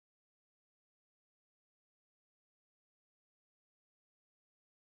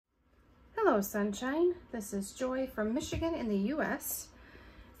Hello, sunshine. This is Joy from Michigan in the US.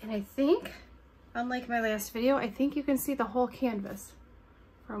 And I think, unlike my last video, I think you can see the whole canvas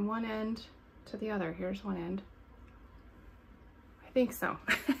from one end to the other. Here's one end. I think so.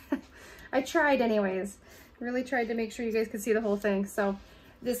 I tried anyways. Really tried to make sure you guys could see the whole thing. So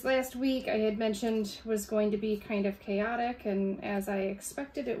this last week I had mentioned was going to be kind of chaotic, and as I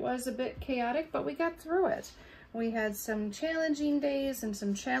expected, it was a bit chaotic, but we got through it. We had some challenging days and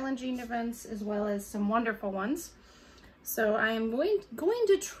some challenging events, as well as some wonderful ones. So I am going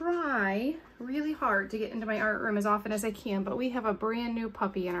to try really hard to get into my art room as often as I can, but we have a brand new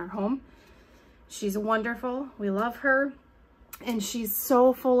puppy in our home. She's wonderful. We love her, and she's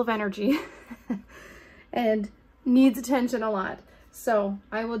so full of energy and needs attention a lot. So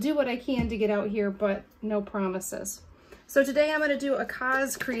I will do what I can to get out here, but no promises. So today I'm going to do a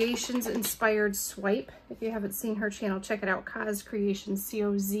Coz Creations inspired swipe. If you haven't seen her channel, check it out. Coz Creations,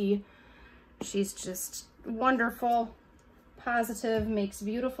 C-O-Z. She's just wonderful, positive, makes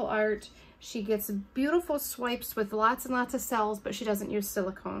beautiful art. She gets beautiful swipes with lots and lots of cells, but she doesn't use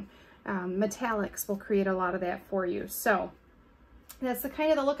silicone. Metallics will create a lot of that for you. So that's the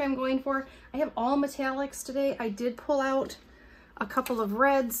kind of the look I'm going for. I have all metallics today. I did pull out a couple of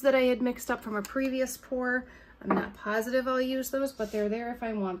reds that I had mixed up from a previous pour. I'm not positive I'll use those, but they're there if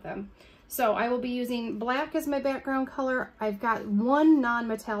I want them. So I will be using black as my background color. I've got one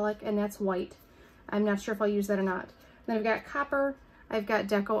non-metallic, and that's white. I'm not sure if I'll use that or not. Then I've got copper. I've got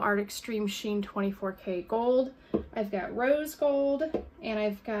Deco Art Extreme Sheen 24K gold. I've got rose gold, and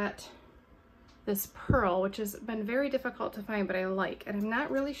I've got this pearl, which has been very difficult to find, but I like, and I'm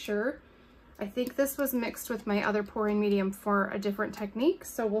not really sure. I think this was mixed with my other pouring medium for a different technique,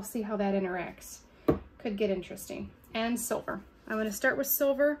 so we'll see how that interacts. Could get interesting. And silver. I'm going to start with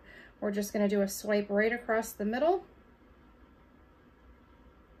silver. We're just going to do a swipe right across the middle.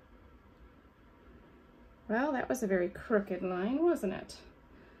 Well, that was a very crooked line, wasn't it?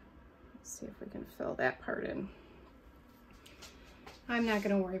 Let's see if we can fill that part in. I'm not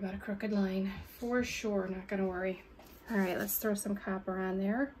going to worry about a crooked line. For sure, not going to worry. All right, let's throw some copper on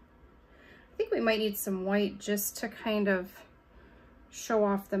there. I think we might need some white just to kind of show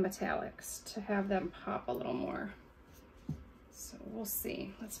off the metallics, to have them pop a little more. So we'll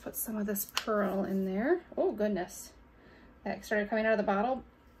see. Let's put some of this pearl in there. Oh goodness, that started coming out of the bottle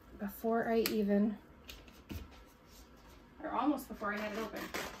before I even, or almost before I had it open.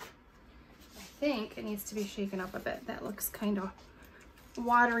 I think it needs to be shaken up a bit. That looks kind of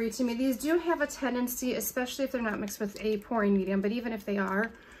watery to me. These do have a tendency, especially if they're not mixed with a pouring medium, but even if they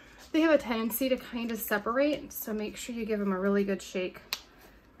are, they have a tendency to kind of separate, so make sure you give them a really good shake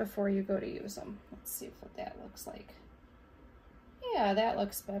before you go to use them. Let's see what that looks like. Yeah, that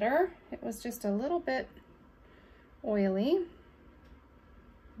looks better. It was just a little bit oily.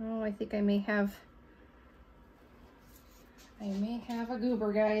 Oh, I think I may have a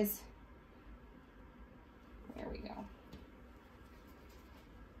goober, guys. There we go.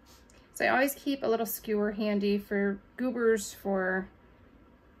 So I always keep a little skewer handy for goobers, for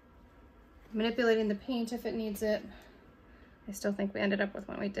manipulating the paint if it needs it. I still think we ended up with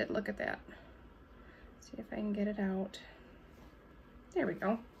one. We did. Look at that. See if I can get it out. There we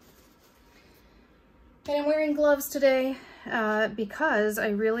go. And I'm wearing gloves today because I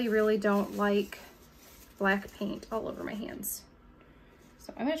really don't like black paint all over my hands.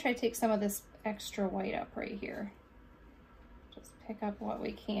 So I'm going to try to take some of this extra white up right here. Just pick up what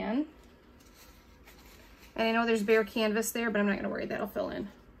we can. And I know there's bare canvas there, but I'm not going to worry. That'll fill in.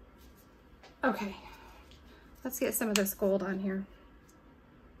 Okay, let's get some of this gold on here.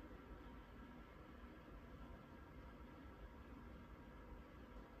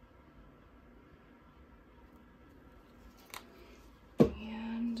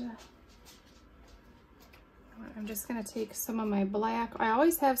 And I'm just gonna take some of my black. I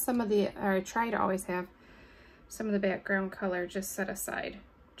always have some of the, or I try to always have some of the background color just set aside,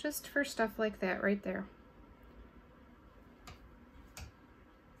 just for stuff like that right there.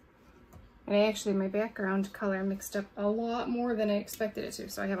 And actually my background color mixed up a lot more than I expected it to,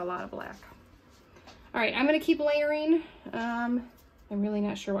 so I have a lot of black. All right, I'm gonna keep layering. I'm really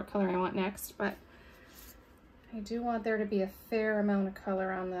not sure what color I want next, but I do want there to be a fair amount of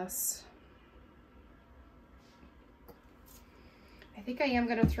color on this. I think I am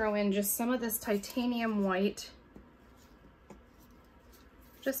gonna throw in just some of this titanium white,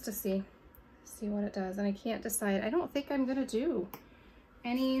 just to see what it does. And I can't decide. I don't think I'm gonna do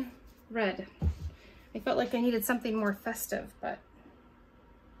any red. I felt like I needed something more festive, but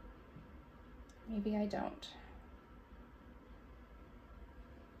maybe I don't.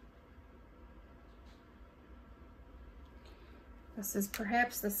 This is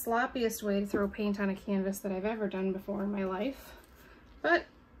perhaps the sloppiest way to throw paint on a canvas that I've ever done before in my life, but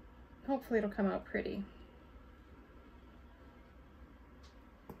hopefully it'll come out pretty.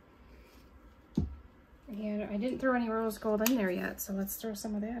 And I didn't throw any rose gold in there yet, so let's throw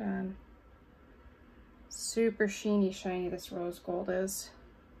some of that on. Super sheeny shiny this rose gold is.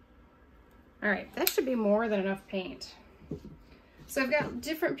 All right, that should be more than enough paint. So I've got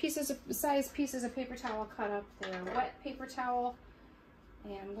different size pieces of paper towel cut up. They're wet paper towel.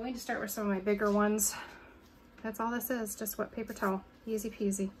 And I'm going to start with some of my bigger ones. That's all this is, just wet paper towel. Easy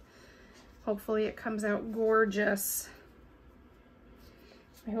peasy. Hopefully it comes out gorgeous.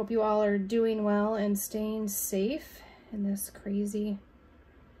 I hope you all are doing well and staying safe in this crazy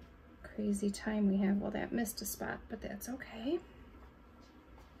time we have. Well, that missed a spot, but that's okay.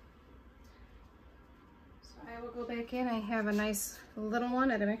 I will go back in. I have a nice little one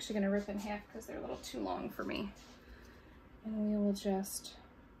that I'm actually going to rip in half because they're a little too long for me. And we will just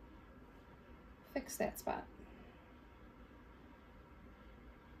fix that spot.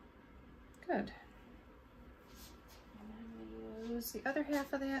 Good. And I'm going to use the other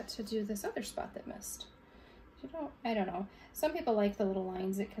half of that to do this other spot that missed. I don't know. Some people like the little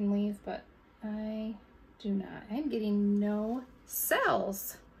lines it can leave, but I do not. I'm getting no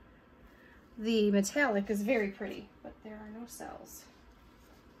cells. The metallic is very pretty, but there are no cells.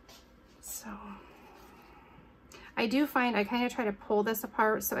 So I do find I kind of try to pull this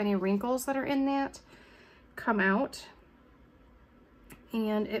apart so any wrinkles that are in that come out,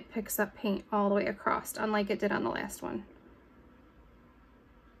 and it picks up paint all the way across, unlike it did on the last one.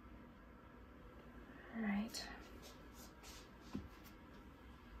 All right.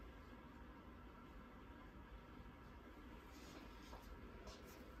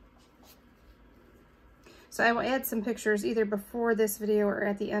 So I will add some pictures either before this video or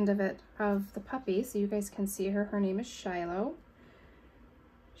at the end of it of the puppy so you guys can see her. Her name is Shiloh.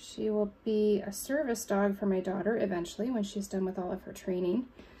 She will be a service dog for my daughter eventually when she's done with all of her training.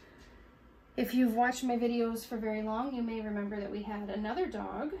 If you've watched my videos for very long, you may remember that we had another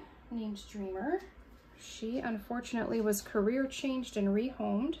dog named Dreamer. She unfortunately was career changed and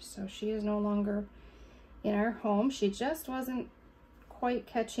rehomed, so she is no longer in our home. She just wasn't quite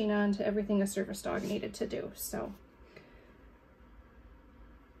catching on to everything a service dog needed to do. So,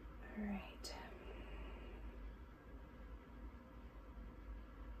 all right.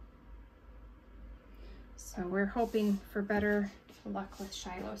 So we're hoping for better luck with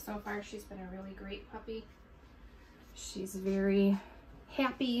Shiloh. So far, she's been a really great puppy. She's very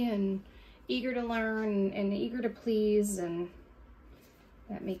happy and eager to learn and eager to please, and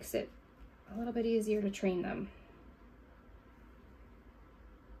that makes it a little bit easier to train them.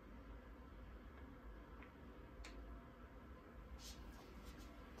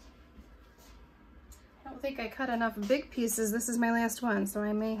 I don't think I cut enough big pieces. This is my last one, so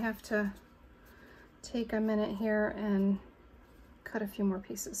I may have to take a minute here and cut a few more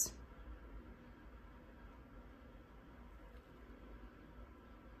pieces.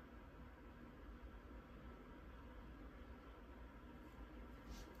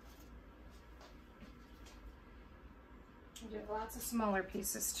 I do have lots of smaller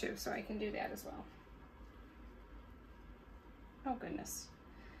pieces too, so I can do that as well. Oh goodness,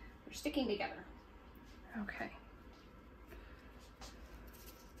 they're sticking together. Okay.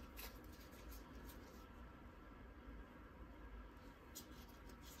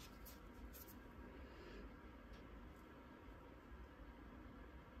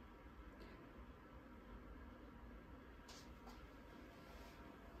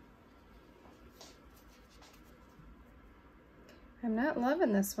 I'm not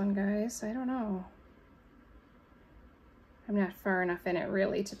loving this one, guys. I don't know. I'm not far enough in it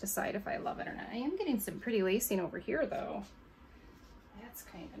really to decide if I love it or not. I am getting some pretty lacing over here though. That's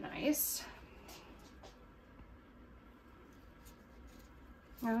kind of nice.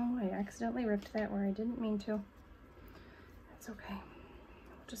 Oh, I accidentally ripped that where I didn't mean to. That's okay.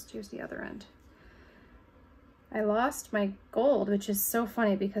 I'll just use the other end. I lost my gold, which is so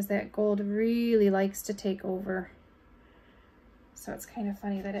funny because that gold really likes to take over. So it's kind of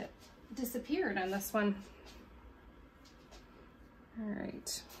funny that it disappeared on this one. All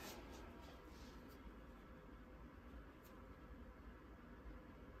right.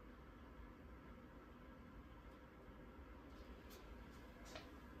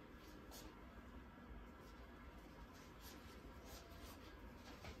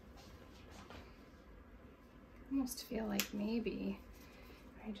 I almost feel like maybe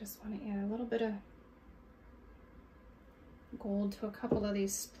I just want to add a little bit of gold to a couple of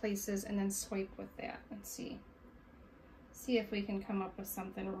these places and then swipe with that and see if we can come up with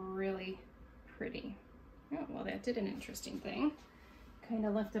something really pretty. Oh, well, that did an interesting thing. kind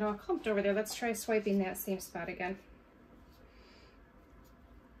of left it all clumped over there. Let's try swiping that same spot again.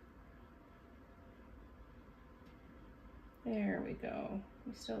 There we go.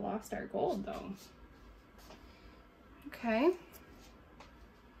 We still lost our gold though. Okay.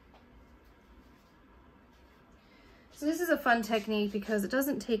 So this is a fun technique because it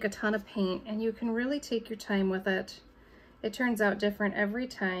doesn't take a ton of paint and you can really take your time with it. It turns out different every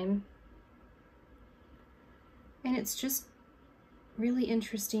time. And it's just really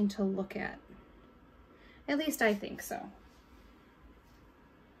interesting to look at. At least I think so.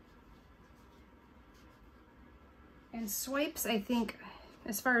 And swipes, I think,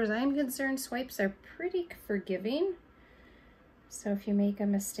 as far as I'm concerned, swipes are pretty forgiving. So if you make a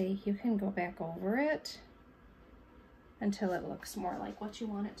mistake, you can go back over it until it looks more like what you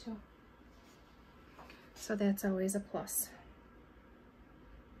want it to. So that's always a plus.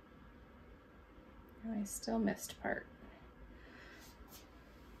 Oh, I still missed part.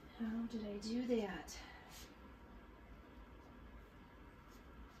 How did I do that?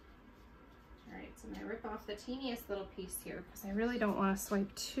 All right, so I'm gonna rip off the teeniest little piece here because I really don't want to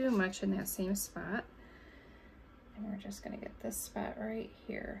swipe too much in that same spot. And we're just gonna get this spot right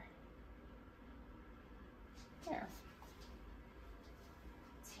here. There.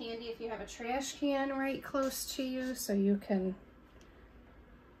 It's handy if you have a trash can right close to you so you can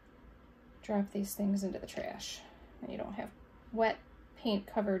drop these things into the trash and you don't have wet paint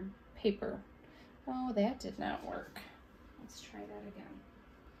covered paper. Oh, that did not work. Let's try that again.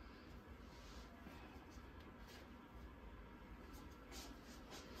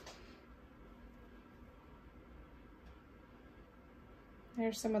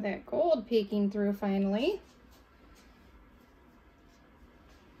 There's some of that gold peeking through finally.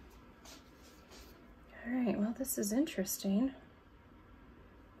 All right, well, this is interesting.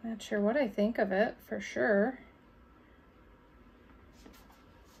 Not sure what I think of it for sure.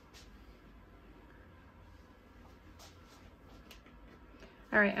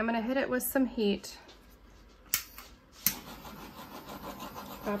 All right, I'm gonna hit it with some heat.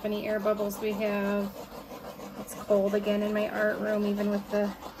 Pop any air bubbles we have. It's cold again in my art room, even with the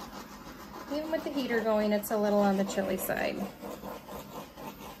heater going, it's a little on the chilly side.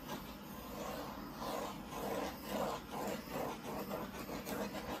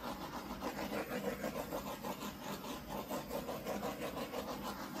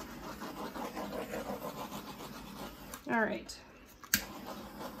 All right,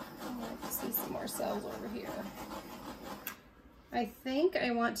 I'd like to see some more cells over here. I think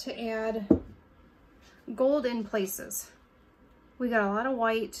I want to add gold in places. We got a lot of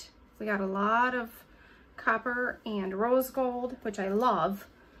white, we got a lot of copper and rose gold, which I love,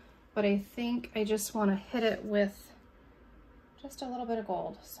 but I think I just want to hit it with just a little bit of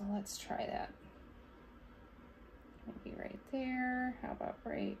gold. So let's try that. Maybe right there. How about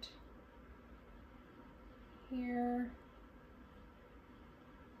right here?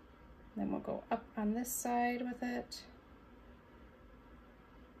 Then we'll go up on this side with it.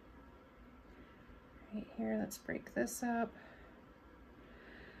 Right here, let's break this up.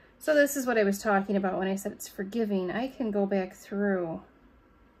 So this is what I was talking about when I said it's forgiving. I can go back through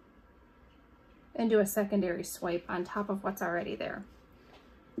and do a secondary swipe on top of what's already there.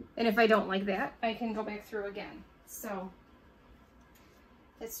 And if I don't like that, I can go back through again. So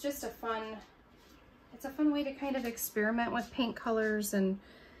it's just it's a fun way to kind of experiment with paint colors and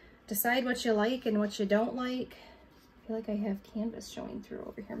decide what you like and what you don't like. I feel like I have canvas showing through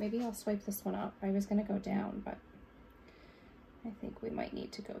over here. Maybe I'll swipe this one up. I was gonna go down, but I think we might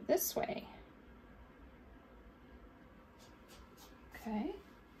need to go this way. Okay.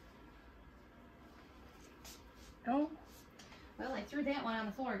 Oh, well, I threw that one on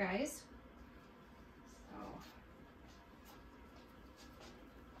the floor, guys. So,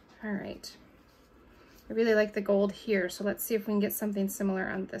 all right. I really like the gold here, so let's see if we can get something similar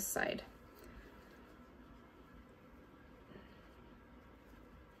on this side.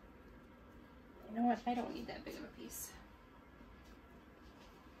 You know what? I don't need that big of a piece.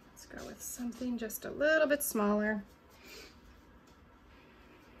 Let's go with something just a little bit smaller.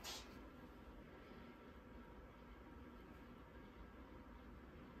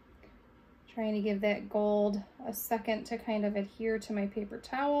 Trying to give that gold a second to kind of adhere to my paper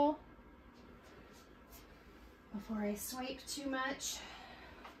towel before I swipe too much.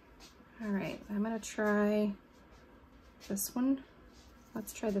 All right, I'm gonna try this one.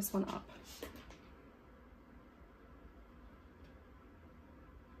 Let's try this one up.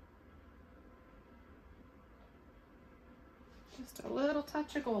 Just a little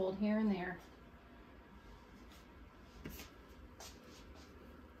touch of gold here and there.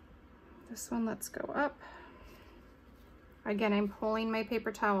 This one, let's go up. Again, I'm pulling my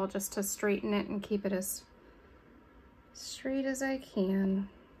paper towel just to straighten it and keep it as straight as I can.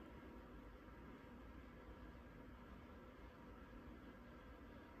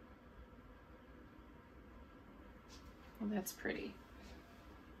 Well, that's pretty.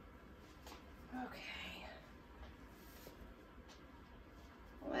 Okay.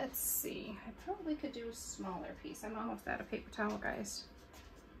 Let's see. I probably could do a smaller piece. I'm almost out of paper towel, guys.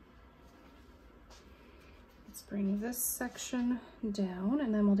 Let's bring this section down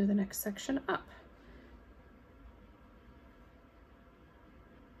and then we'll do the next section up.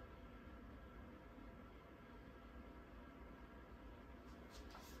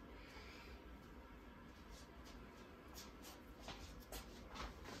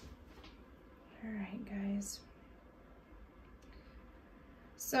 All right, guys.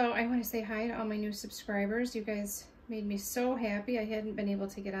 So I want to say hi to all my new subscribers. You guys made me so happy. I hadn't been able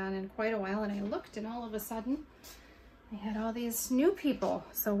to get on in quite a while, and I looked and all of a sudden I had all these new people.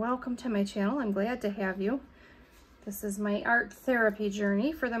 So welcome to my channel. I'm glad to have you. This is my art therapy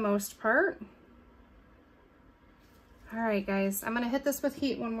journey for the most part. All right, guys, I'm going to hit this with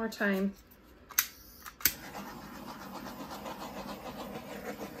heat one more time.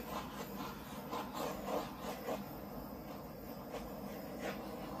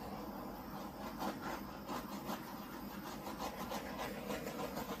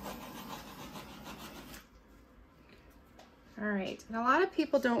 All right, and a lot of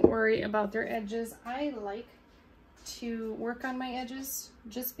people don't worry about their edges. I like to work on my edges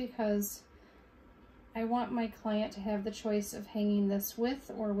just because I want my client to have the choice of hanging this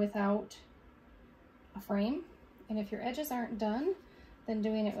with or without a frame. And if your edges aren't done, then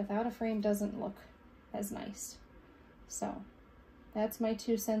doing it without a frame doesn't look as nice. So that's my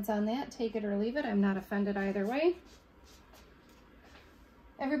 2 cents on that. Take it or leave it. I'm not offended either way.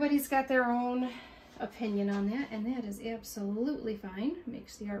 Everybody's got their own opinion on that, and that is absolutely fine.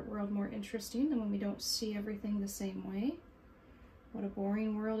 Makes the art world more interesting than when we don't see everything the same way. What a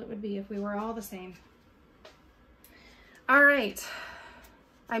boring world it would be if we were all the same. All right,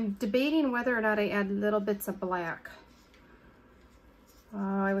 I'm debating whether or not I add little bits of black.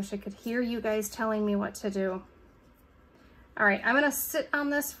 Oh, I wish I could hear you guys telling me what to do. All right, I'm gonna sit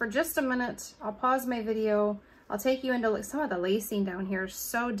on this for just a minute. I'll pause my video. I'll take you into some of the lacing down here is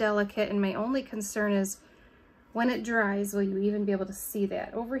so delicate, and my only concern is when it dries, will you even be able to see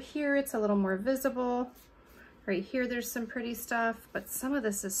that? Over here, it's a little more visible. Right here, there's some pretty stuff, but some of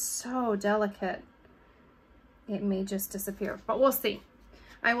this is so delicate, it may just disappear, but we'll see.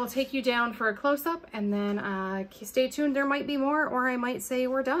 I will take you down for a close-up, and then stay tuned. There might be more, or I might say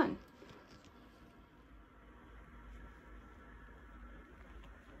we're done.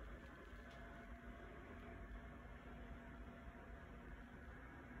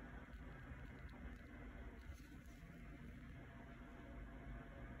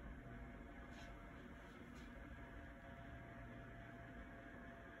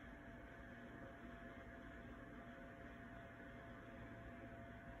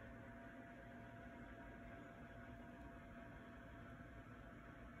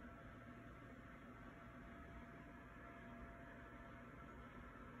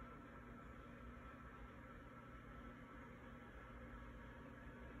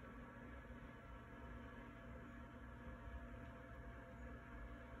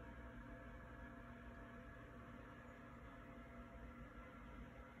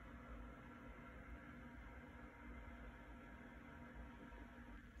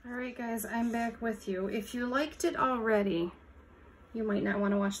 All right, guys, I'm back with you. If you liked it already, you might not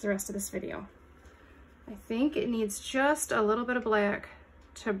want to watch the rest of this video. I think it needs just a little bit of black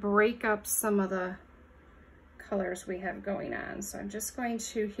to break up some of the colors we have going on. So I'm just going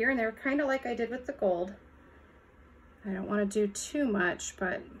to here and there, kind of like I did with the gold. I don't want to do too much,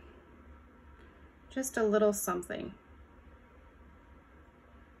 but just a little something.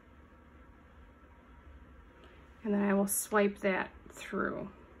 And then I will swipe that through.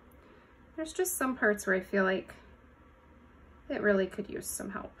 There's just some parts where I feel like it really could use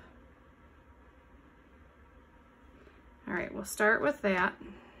some help. All right, we'll start with that.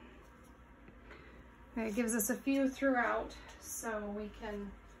 It gives us a few throughout so we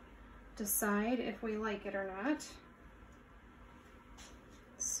can decide if we like it or not.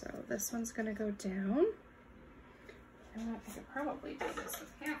 So this one's gonna go down. And I could probably do this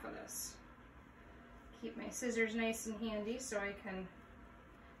with half of this. Keep my scissors nice and handy so I can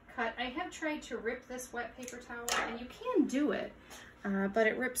cut. I have tried to rip this wet paper towel, and you can do it, but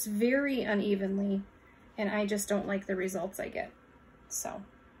it rips very unevenly, and I just don't like the results I get. So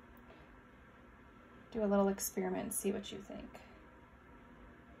do a little experiment and see what you think.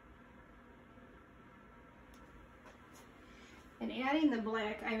 And adding the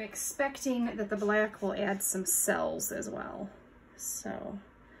black, I'm expecting that the black will add some cells as well. So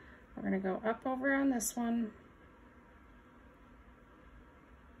we're gonna go up over on this one.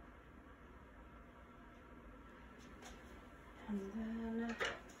 And then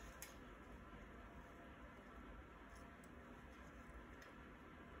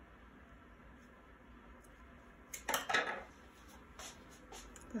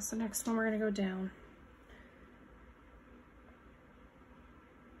this is the next one we're gonna go down.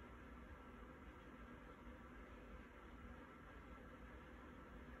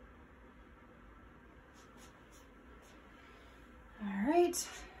 All right,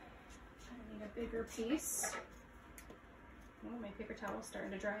 I need a bigger piece. Oh, my paper towel's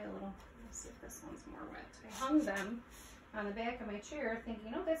starting to dry a little. Let's see if this one's more wet. I hung them on the back of my chair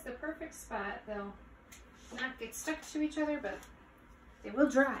thinking, oh, that's the perfect spot. They'll not get stuck to each other, but they will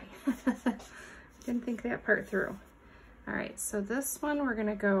dry. Didn't think that part through. All right, so this one we're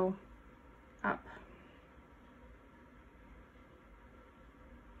gonna go up.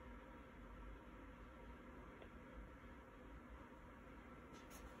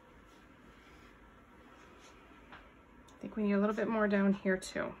 I think we need a little bit more down here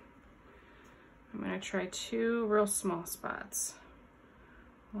too. I'm gonna try 2 real small spots.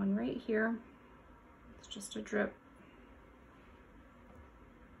 One right here, it's just a drip.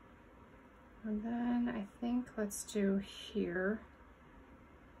 And then I think let's do here,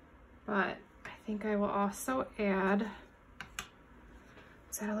 but I think I will also add,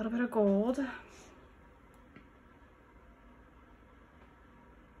 let's add a little bit of gold.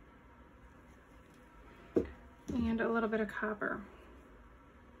 And a little bit of copper.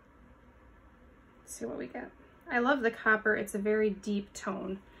 Let's see what we get. I love the copper, it's a very deep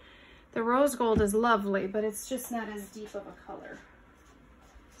tone. The rose gold is lovely, but it's just not as deep of a color.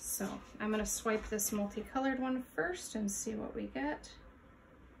 So I'm gonna swipe this multicolored one first and see what we get.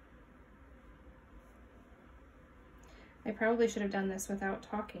 I probably should have done this without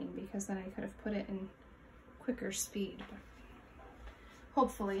talking because then I could have put it in quicker speed. But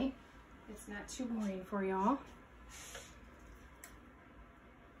hopefully it's not too boring for y'all.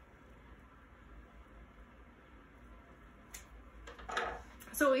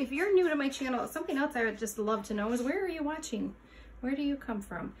 So if you're new to my channel, something else I would just love to know is where are you watching? Where do you come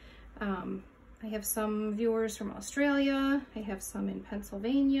from? I have some viewers from Australia. I have some in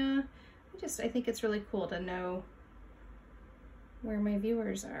Pennsylvania. I think it's really cool to know where my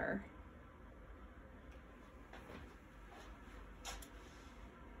viewers are.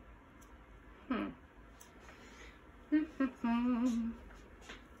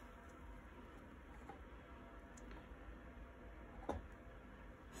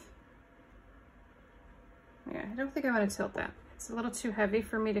 Yeah, I don't think I want to tilt that. It's a little too heavy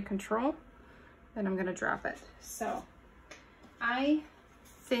for me to control, then I'm going to drop it. So I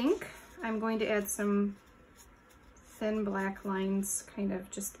think I'm going to add some thin black lines kind of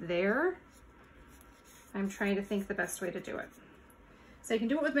just there. I'm trying to think the best way to do it. So I can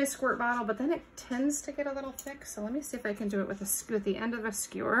do it with my squirt bottle, but then it tends to get a little thick. So let me see if I can do it with the end of a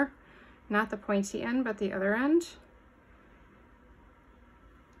skewer, not the pointy end, but the other end.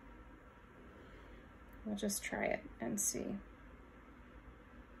 We'll just try it and see.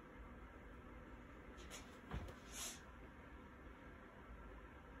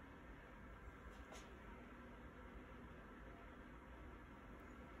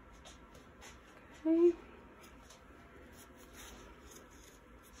 Okay.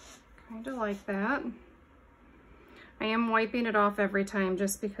 Kind of like that. I am wiping it off every time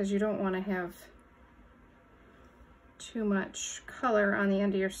just because you don't want to have too much color on the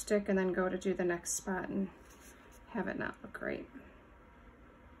end of your stick and then go to do the next spot and have it not look great.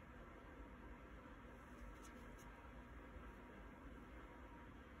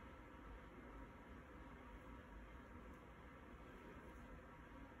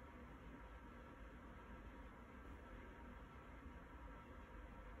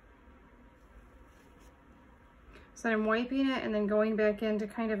 So I'm wiping it and then going back in to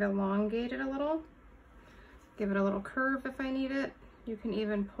kind of elongate it a little. Give it a little curve if I need it. You can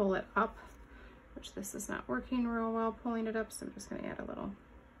even pull it up, which this is not working real well pulling it up, so I'm just gonna add a little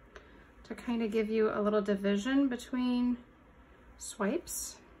to kind of give you a little division between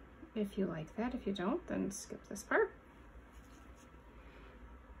swipes. If you like that, if you don't, then skip this part.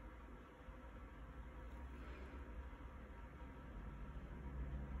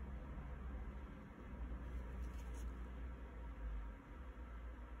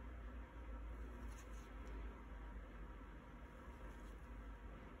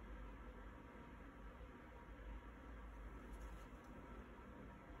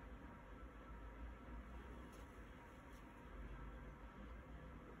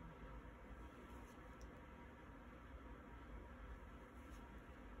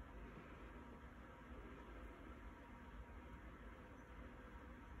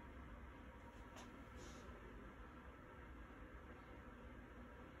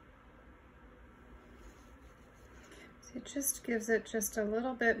 It just gives it just a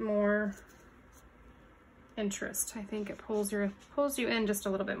little bit more interest. I think it pulls you in just a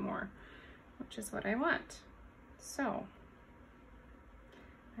little bit more, which is what I want. So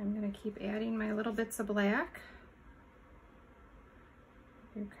I'm going to keep adding my little bits of black.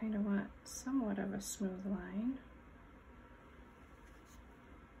 You kind of want somewhat of a smooth line.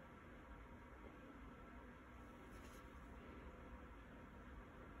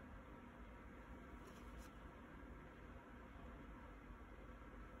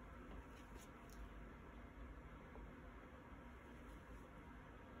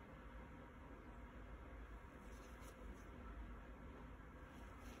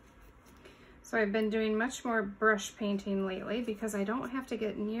 So I've been doing much more brush painting lately because I don't have to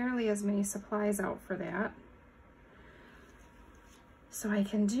get nearly as many supplies out for that. So I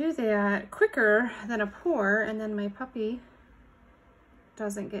can do that quicker than a pour, and then my puppy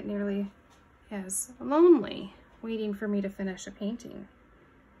doesn't get nearly as lonely waiting for me to finish a painting.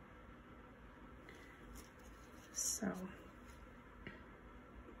 So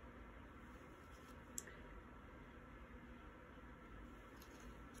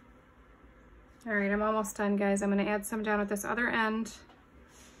all right, I'm almost done, guys. I'm gonna add some down at this other end,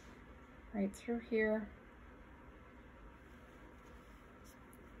 right through here.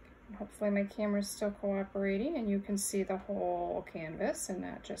 And hopefully my camera's still cooperating and you can see the whole canvas and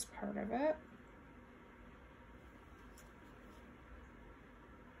not just part of it.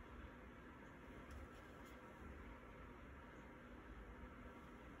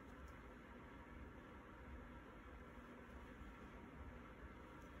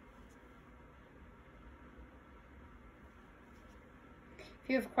 If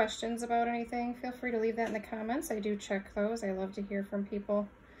you have questions about anything, feel free to leave that in the comments. I do check those. I love to hear from people.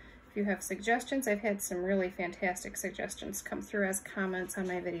 If you have suggestions, I've had some really fantastic suggestions come through as comments on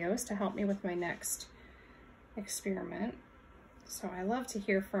my videos to help me with my next experiment. So I love to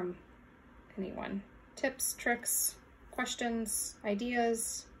hear from anyone. Tips, tricks, questions,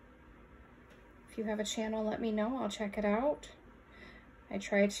 ideas. If you have a channel, let me know. I'll check it out. I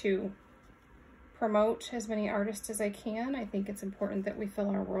try to promote as many artists as I can. I think it's important that we fill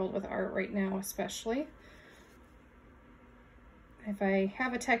our world with art right now, especially. If I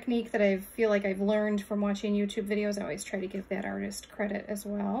have a technique that I feel like I've learned from watching YouTube videos, I always try to give that artist credit as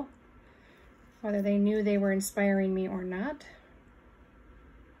well, whether they knew they were inspiring me or not.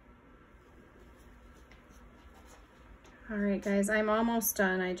 All right, guys, I'm almost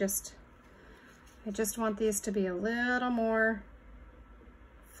done. I just want these to be a little more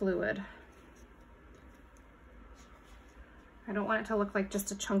fluid. I don't want it to look like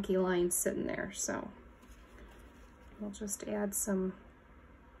just a chunky line sitting there, so we'll just add some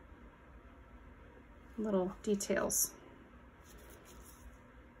little details.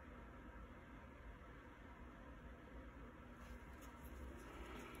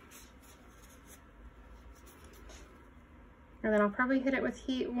 And then I'll probably hit it with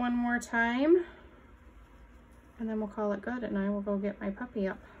heat one more time, and then we'll call it good, and I will go get my puppy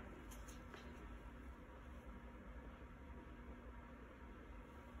up.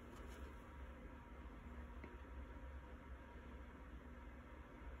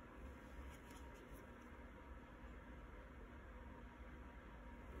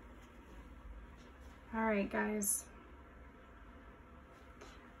 All right, guys,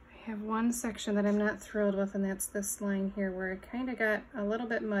 I have one section that I'm not thrilled with, and that's this line here where I kind of got a little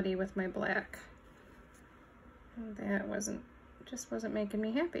bit muddy with my black. That just wasn't making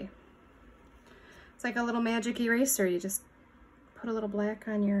me happy. It's like a little magic eraser. You just put a little black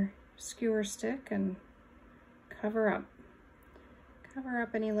on your skewer stick and cover up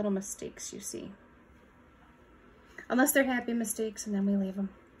any little mistakes you see. Unless they're happy mistakes, and then we leave them.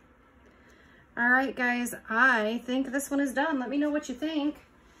 All right, guys, I think this one is done. Let me know what you think.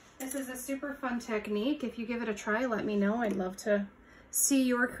 This is a super fun technique. If you give it a try, let me know. I'd love to see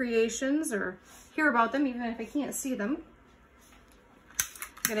your creations or hear about them, even if I can't see them.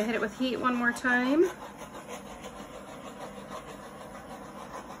 I'm gonna hit it with heat one more time.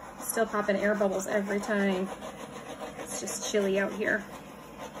 Still popping air bubbles every time. It's just chilly out here.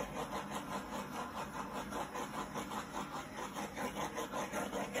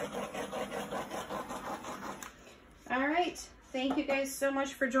 Thank you guys so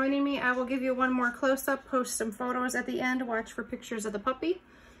much for joining me. I will give you one more close-up, post some photos at the end, watch for pictures of the puppy.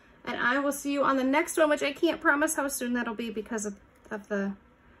 And I will see you on the next one, which I can't promise how soon that'll be because of the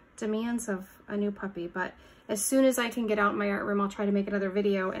demands of a new puppy. But as soon as I can get out in my art room, I'll try to make another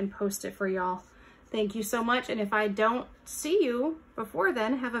video and post it for y'all. Thank you so much. And if I don't see you before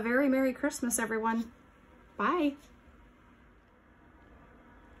then, have a very Merry Christmas, everyone. Bye.